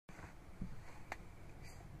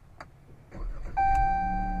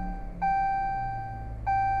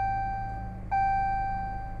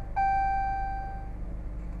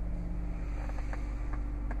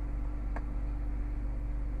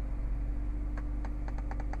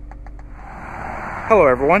Hello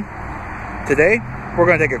everyone. Today we're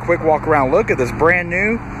going to take a quick walk around look at this brand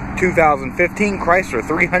new 2015 Chrysler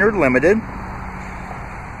 300 Limited.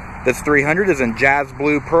 This 300 is in jazz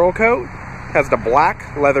blue pearl coat, has the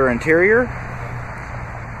black leather interior.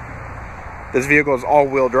 This vehicle is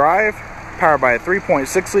all-wheel drive, powered by a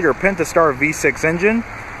 3.6 liter Pentastar V6 engine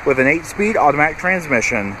with an 8-speed automatic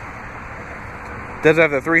transmission. It does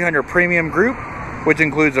have the 300 Premium Group, which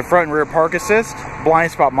includes a front and rear park assist,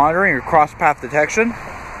 blind spot monitoring, and cross path detection.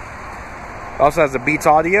 It also has a Beats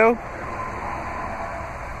audio,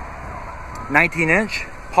 19-inch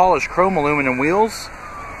polished chrome aluminum wheels,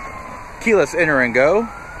 keyless enter and go,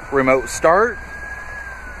 remote start,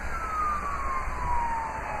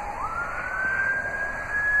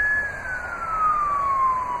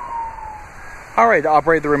 Alright, to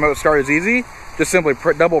operate the remote start is easy. Just simply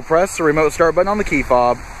double press the remote start button on the key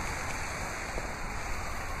fob.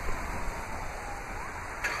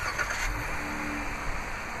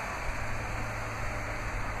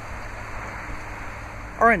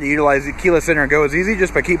 Alright, to utilize the keyless enter and go is easy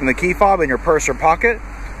just by keeping the key fob in your purse or pocket.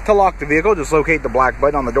 To lock the vehicle, just locate the black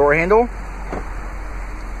button on the door handle.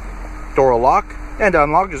 Door will lock, and to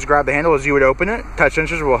unlock, just grab the handle as you would open it. Touch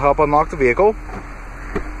sensors will help unlock the vehicle.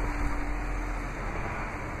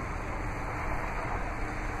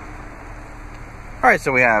 Alright,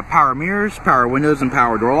 so we have power mirrors, power windows, and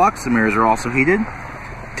power door locks. The mirrors are also heated.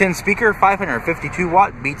 10-speaker,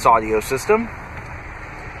 552-watt Beats audio system.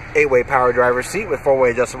 8-way power driver's seat with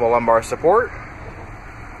 4-way adjustable lumbar support.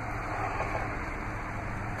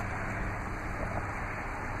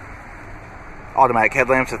 Automatic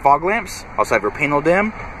headlamps and fog lamps. Also have your panel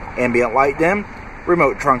dim, ambient light dim,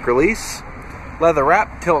 remote trunk release, leather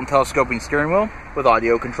wrap, tilt and telescoping steering wheel with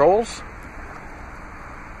audio controls.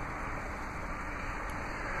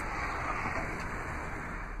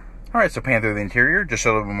 Alright, so pan through the interior, just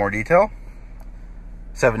show a little bit more detail.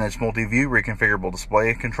 7-inch multi-view reconfigurable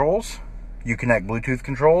display controls, Uconnect Bluetooth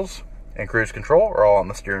controls, and cruise control are all on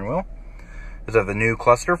the steering wheel. These are the new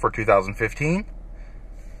cluster for 2015.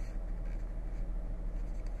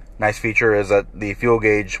 Nice feature is that the fuel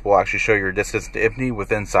gauge will actually show your distance to empty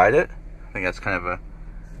with inside it. I think that's kind of a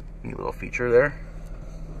neat little feature there.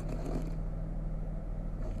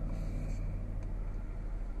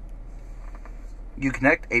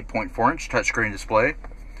 Uconnect 8.4-inch touchscreen display.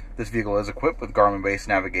 This vehicle is equipped with Garmin-based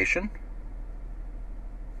navigation.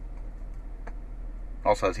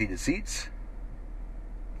 Also has heated seats.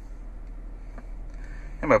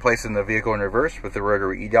 And by placing the vehicle in reverse with the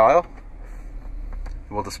rotary E-dial,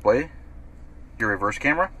 it will display your reverse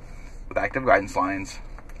camera with active guidance lines.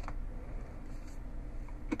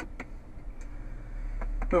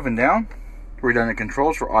 Moving down, redundant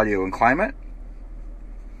controls for audio and climate.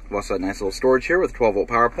 We've also got a nice little storage here with a 12-volt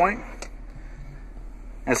power point.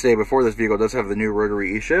 As stated before, this vehicle does have the new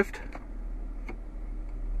rotary E-shift.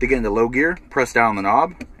 To get into low gear, press down on the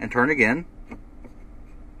knob and turn again.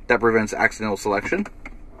 That prevents accidental selection.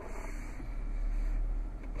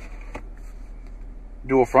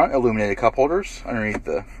 Dual front illuminated cup holders underneath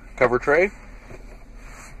the cover tray.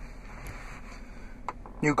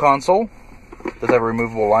 New console does have a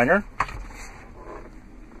removable liner.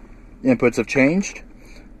 Inputs have changed.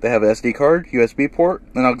 They have an SD card, USB port,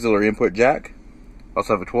 an auxiliary input jack.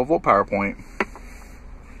 Also have a 12-volt power point.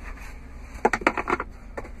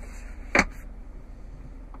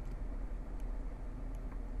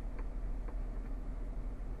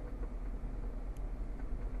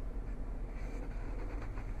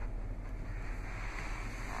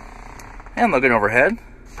 And looking overhead,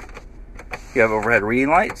 you have overhead reading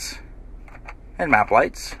lights and map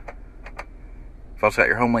lights. You've also got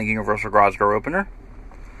your HomeLink universal garage door opener.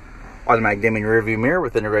 Automatic dimming rear view mirror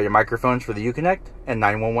with integrated microphones for the Uconnect and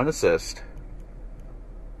 911 assist.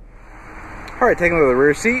 Alright, taking a look at the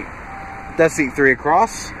rear seat. That's seat 3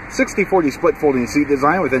 across. 60/40 split folding seat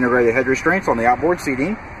design with integrated head restraints on the outboard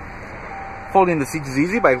seating. Folding the seats is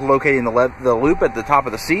easy by locating the loop at the top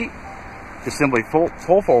of the seat. Just simply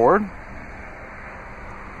pull forward.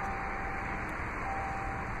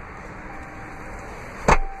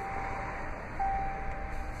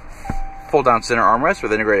 Fold down center armrest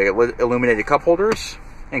with integrated illuminated cup holders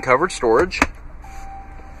and covered storage.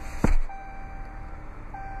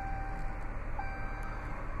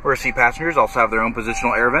 Rear seat passengers also have their own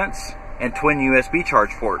positional air vents and twin USB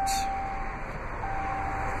charge ports.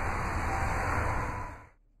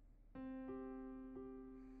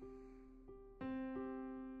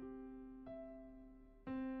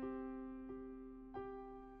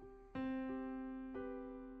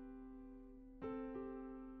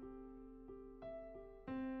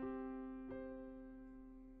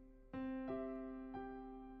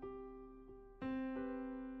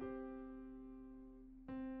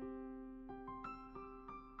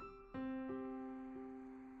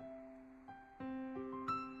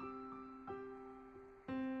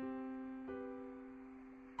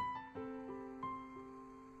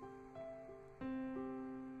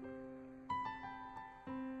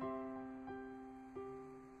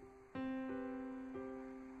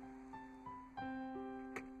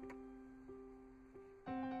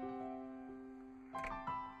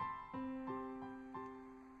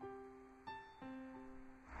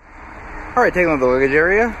 Alright, taking a look at the luggage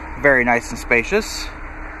area. Very nice and spacious.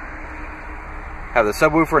 Have the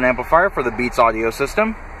subwoofer and amplifier for the Beats audio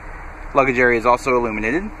system. Luggage area is also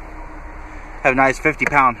illuminated. Have a nice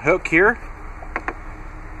 50-pound hook here.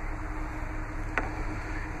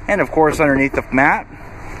 And of course, underneath the mat,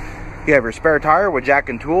 you have your spare tire with jack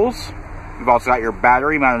and tools. You've also got your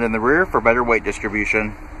battery mounted in the rear for better weight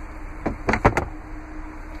distribution.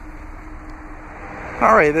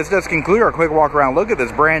 Alright, this does conclude our quick walk around look at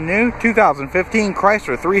this brand new 2015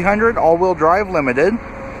 Chrysler 300 all-wheel drive limited.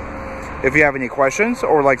 If you have any questions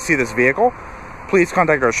or would like to see this vehicle, please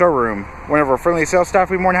contact our showroom. One of our friendly sales staff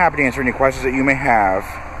will be more than happy to answer any questions that you may have.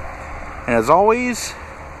 And as always,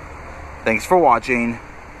 thanks for watching.